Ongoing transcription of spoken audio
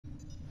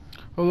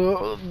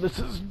Hello, this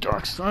is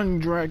Dark Sun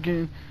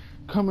Dragon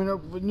coming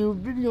up with a new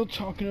video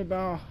talking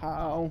about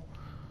how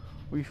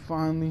we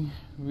finally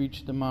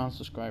reached the amount of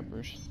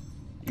subscribers.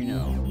 You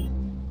know,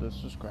 the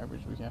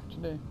subscribers we have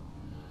today.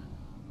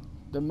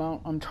 The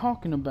amount I'm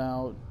talking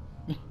about,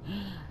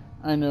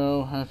 I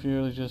know half of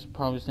you are just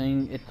probably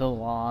saying it's a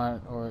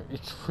lot or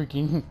it's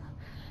freaking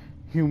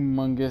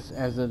humongous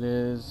as it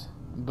is,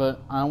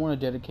 but I want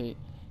to dedicate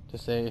to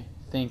say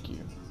thank you.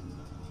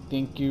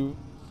 Thank you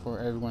for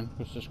everyone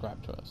who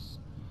subscribed to us.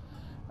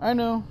 I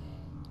know,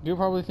 you're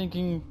probably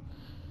thinking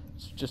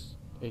it's just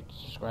 8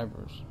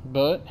 subscribers,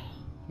 but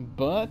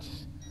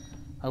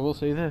I will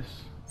say this,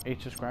 8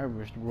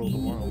 subscribers rule the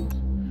world.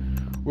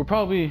 We're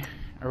probably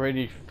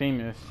already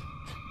famous,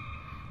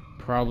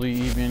 probably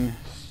even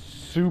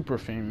super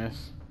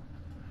famous.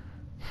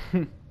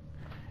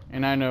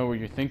 And I know what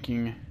you're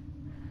thinking,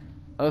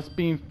 us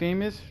being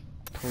famous,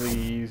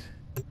 please,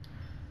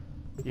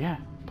 yeah,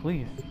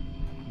 please,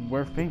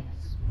 we're famous.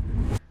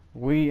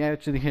 We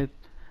actually hit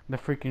the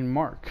freaking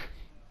mark,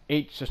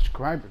 8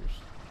 subscribers.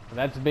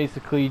 That's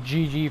basically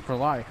GG for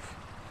life,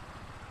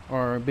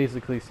 or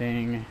basically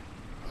saying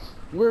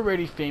we're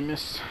already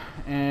famous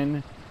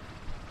and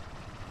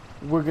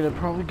we're gonna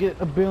probably get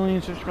 1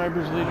 billion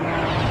subscribers later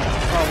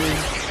on, probably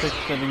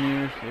 6-7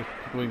 years if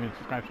people even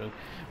subscribe to us.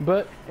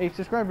 But 8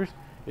 subscribers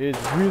is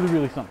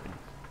really something.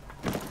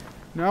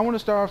 Now I want to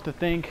start off to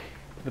thank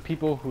the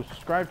people who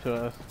subscribe to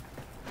us,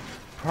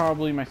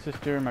 probably my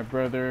sister, my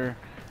brother,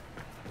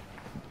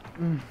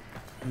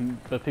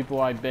 the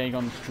people I beg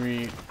on the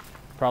street.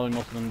 Probably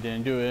most of them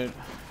didn't do it.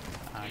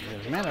 I'm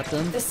really mad at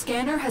them. The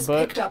scanner has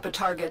picked up a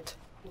target.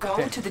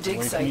 Go to the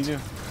dig site. What can you do?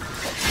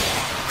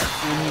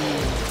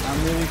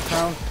 I'm really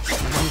proud of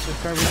how many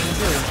subscribers we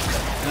did.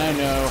 And I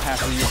know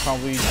half of you are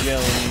probably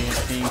jelly and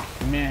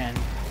think, man,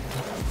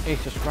 8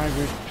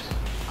 subscribers,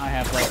 I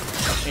have like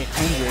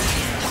 800,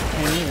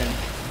 can't even.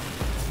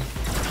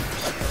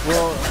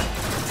 Well,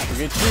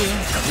 forget you,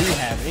 we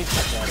have 8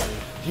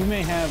 subscribers. You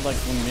may have like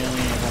 1 million,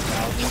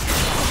 1,000,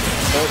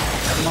 but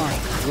come on,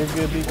 we're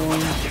gonna be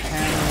going to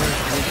cameras,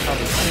 we're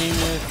probably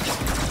famous,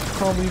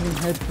 probably even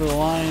head to the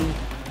line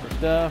for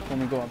stuff.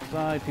 When we go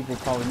outside, people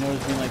probably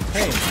notice me like,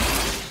 hey,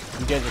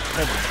 you guys are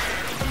clever.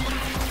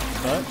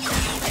 But,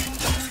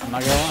 I'm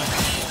not gonna lie.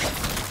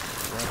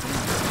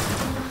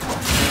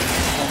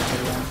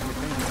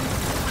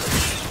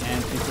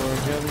 And people are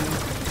jelly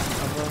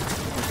of us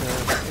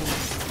because,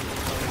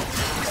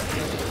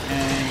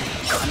 and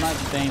I'm not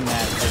saying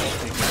that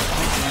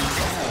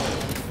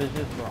this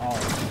is for all.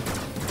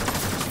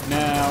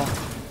 Now,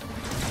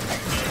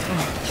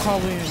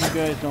 probably you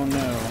guys don't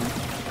know,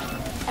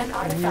 an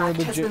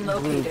artifact has been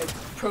located.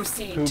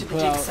 Proceed who to the put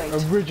dig out site.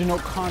 original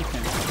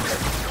content.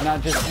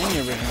 Not just any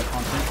original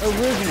content,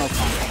 original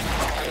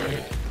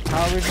content.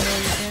 How original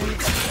you think?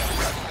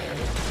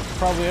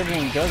 Probably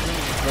everyone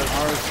doesn't, but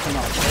ours come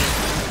out first.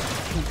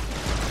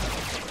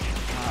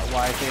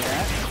 Why I say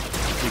that?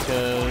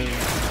 Because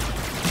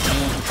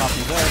anyone who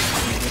copies us,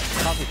 we just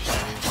copy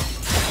stories.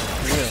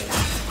 Really.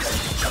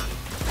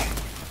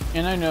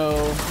 And I know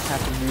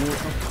half of you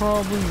are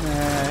probably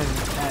mad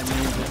at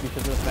me just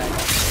because of the fact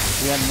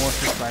we had more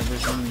subscribers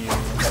than you.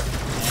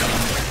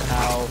 And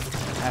how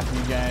half of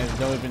you guys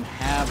don't even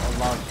have a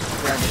lot of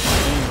subscribers to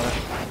begin with.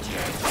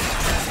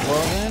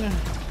 Well then,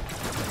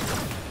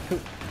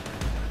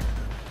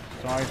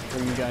 sorry for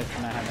you guys to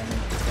not have that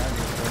many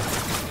subscribers, but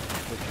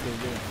what you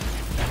gonna do?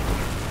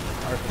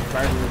 Our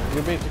subscribers,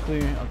 we're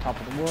basically on top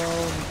of the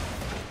world.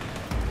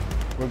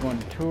 We're going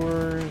to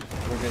tours,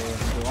 we're going to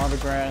do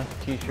autographs,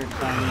 t-shirt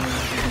signings,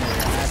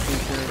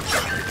 t-shirts.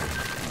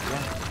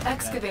 Yeah,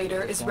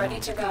 Excavator is ready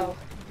to go.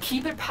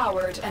 Keep it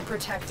powered and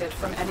protected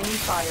from enemy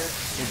fire.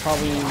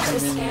 The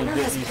scanner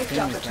has picked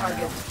up a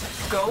target.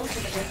 Go to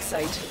the dig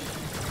site.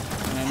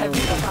 Heavy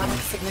atomic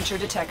signature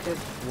detected.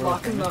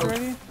 Lock and load.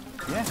 Ready?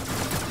 Yeah.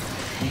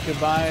 You could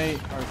buy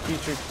our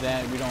t-shirts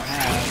that we don't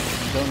have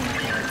and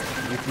donate to us.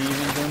 You can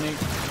even donate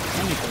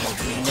anything,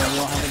 even though we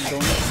don't have a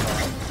donate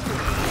card.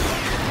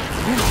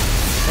 Yeah,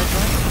 that's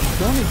right.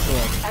 Donate to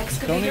us.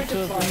 Donate to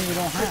us when we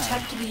don't have.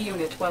 Protect the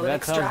unit while it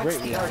extracts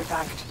the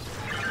artifact.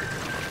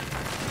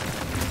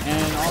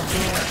 And also,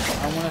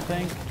 I want to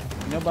thank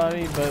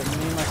nobody but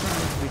me and my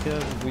friends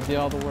because we did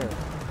all the work.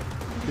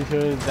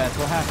 Because that's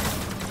what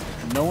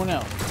happened. No one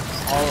else.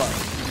 All us.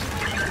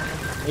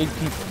 8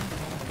 people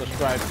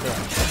subscribed to us.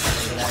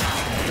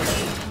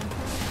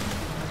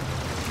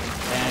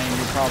 And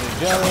you're probably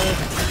jealous,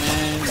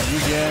 and you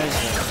guys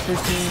are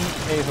freaking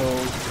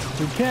a-holes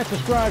who can't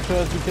subscribe to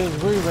us because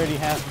we already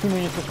have 2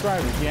 million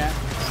subscribers. Yeah,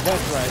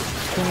 that's right,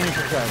 2 million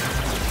subscribers.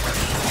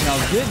 Now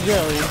get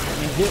jelly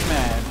and get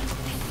mad.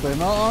 But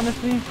in all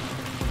honesty,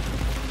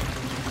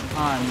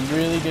 I'm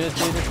really gonna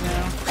say this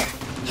now.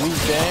 We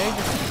beg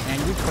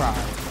and we cry.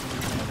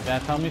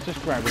 That's how many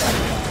subscribers we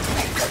have.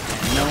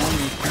 And no one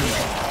needs to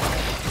know.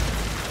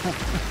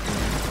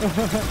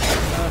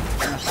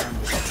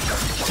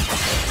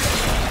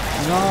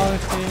 In all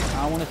honesty,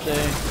 I want to say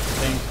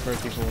thanks for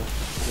people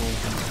who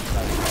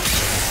subscribe.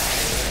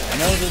 I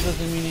know this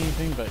doesn't mean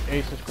anything, but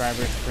 8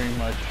 subscribers pretty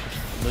much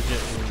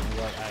legitimately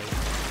what I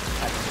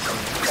have to do.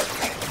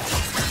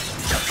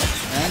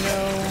 And I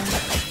know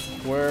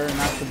we're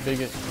not the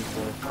biggest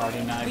people,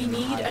 probably not. We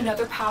need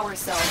another power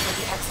cell for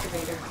the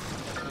excavator.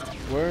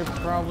 We're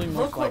probably most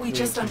Look what we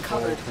just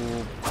uncovered.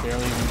 Who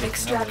barely even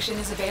Extraction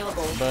is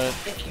available, but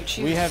if you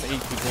choose. we have 8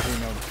 people who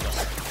know the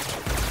stuff.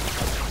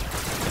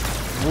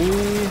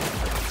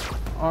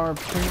 I'm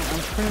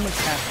pretty much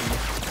happy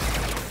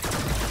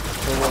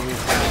for what we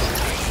have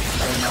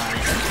going on.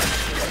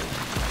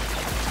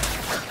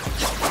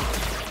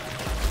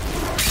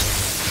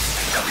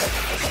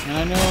 And I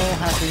know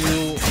half of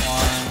you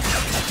are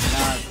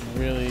not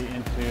really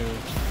into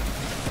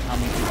how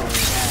many people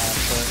we have,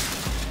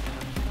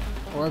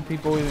 or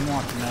people even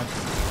watching us.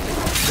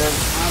 But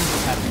I'm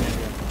just happy to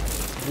hear.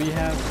 We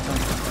have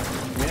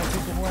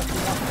people who actually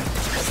watch us.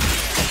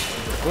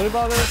 What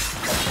about us?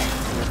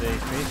 Were they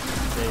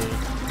concerned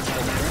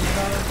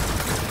about us?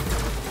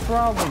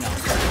 Probably not.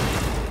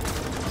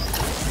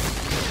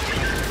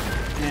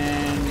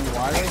 And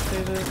why do I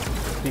say this?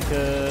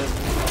 Because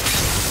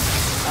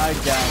I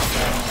doubt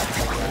that.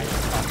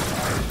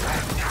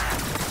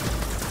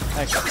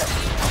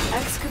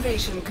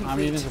 Excavation complete. I'm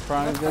even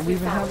surprised that we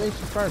even have 8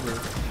 subscribers.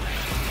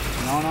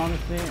 In all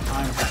honesty,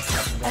 I'm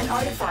happy. An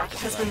artifact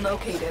has been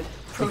located.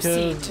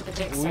 Proceed to the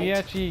dig site. We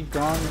actually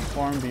gone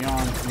far and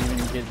beyond to even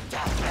get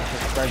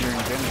subscriber in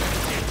general.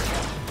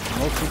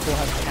 Most people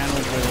have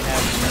channels where they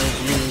have no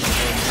views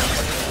or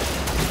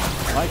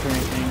like or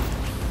anything.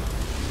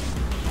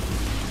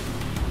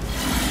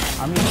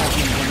 I'm just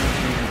happy in general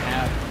to even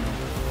have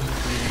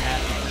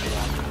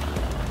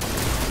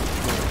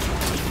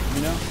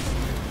you know?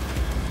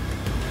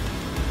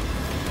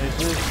 It's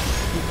just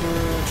super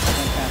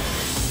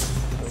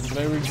fantastic. It's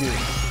very good.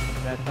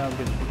 That's how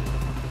good it is.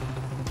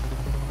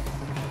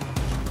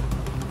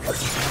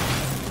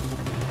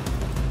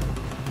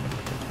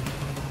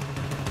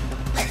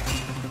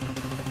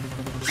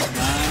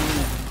 I'm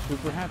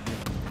super happy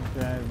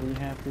that we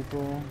have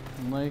people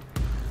like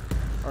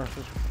our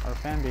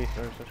fan base,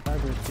 our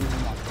subscribers,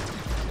 even watch.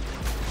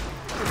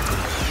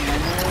 And I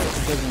know it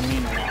doesn't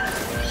mean a lot,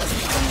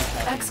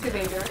 but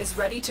excavator is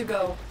ready to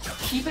go.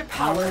 Keep it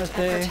powered and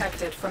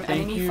protected from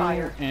enemy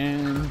fire.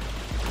 And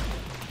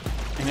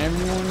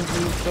everyone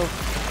who's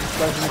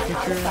subscribed in the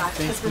future,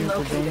 thank you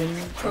for joining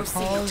our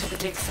cause to the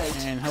dig site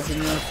and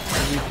helping us to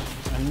reach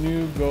a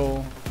new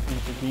goal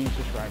into being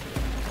subscribers,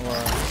 or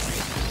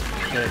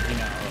that, you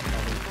know,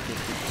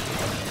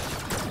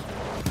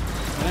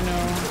 I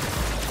know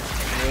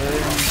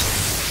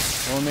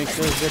what makes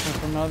us different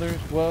from others.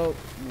 Well,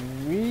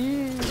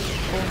 we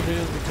post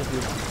videos because we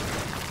want to.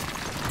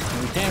 And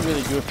we can't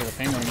really do it for the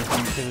fame or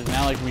anything because it's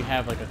not like we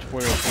have like a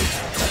Twitter or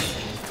Facebook.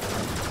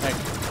 Like,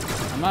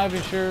 I'm not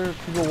even sure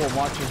people will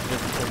watch us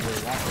just because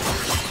they watch it.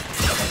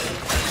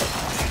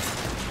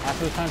 Half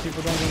of the time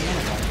people don't even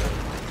want to watch it.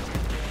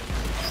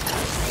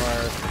 Or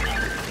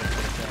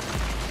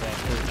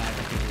there's not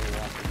even people who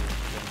watch it.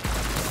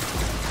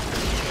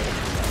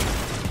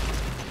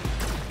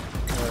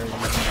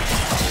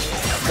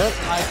 But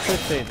I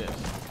should say this.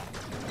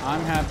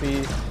 I'm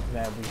happy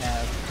that we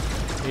have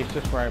 8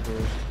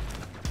 subscribers.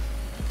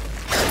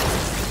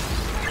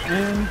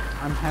 And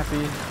I'm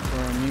happy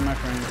for me and my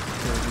friends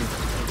to reach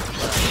 8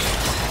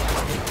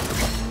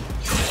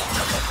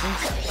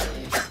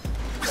 subscribers.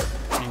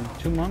 In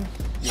 2 months?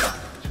 Yeah,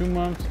 2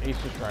 months, 8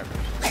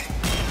 subscribers. I'm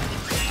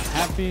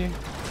happy,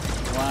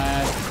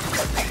 glad,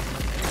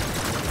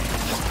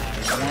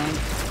 and I want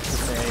to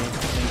say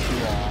thank you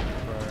all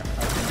for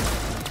helping us.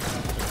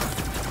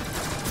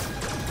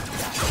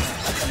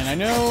 And I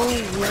know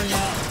we're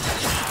not,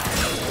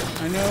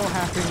 I know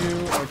half of you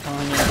are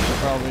telling us to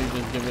probably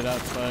just give it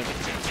up, but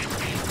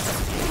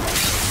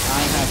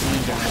I'm happy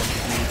in general to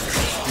be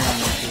here on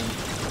YouTube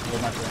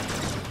with my friends,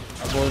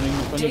 uploading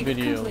funny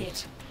videos. Complete.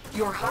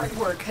 Your hard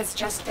work has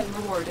just been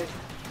rewarded.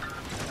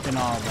 And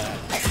all that.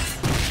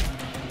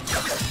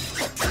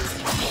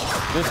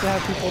 Just to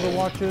have people to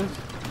watch us,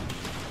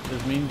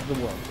 this means the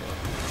world to us.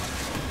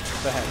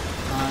 But hey,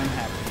 I'm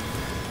happy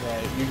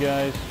that you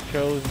guys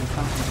chose to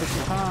take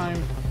the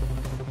time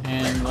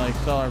and like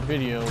saw our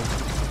videos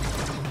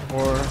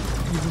or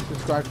even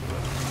subscribe to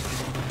us.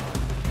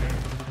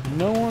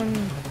 No one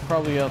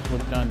probably else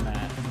would have done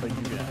that but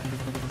you guys.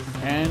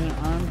 And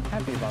I'm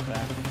happy about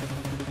that.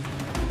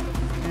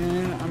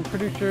 And I'm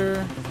pretty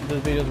sure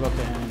this video is about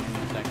to end in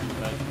a second,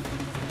 but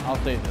I'll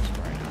say this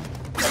right now.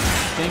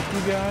 Thank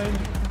you guys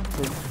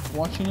for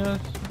watching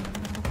us.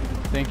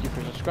 Thank you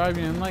for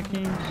subscribing and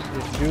liking.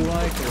 If you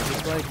like or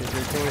dislike, it's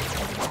your choice.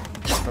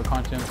 For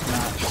content's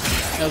not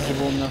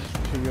eligible enough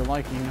to your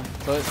liking,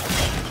 but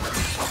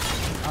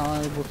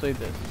I will say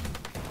this.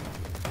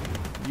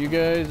 You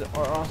guys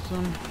are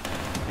awesome,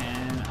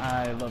 and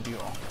I love you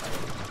all.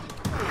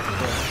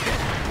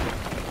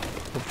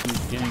 Hope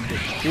you're getting good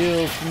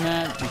feels from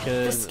that,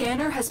 because the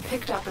scanner has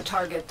picked up a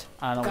target.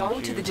 I don't Go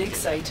to the dig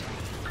site.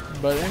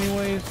 But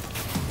anyways,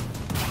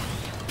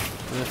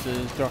 this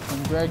is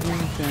Darkling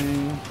Dragon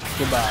saying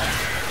goodbye.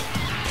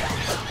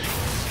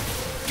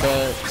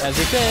 But as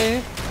they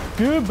say,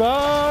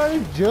 goodbye,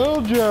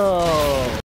 JoJo!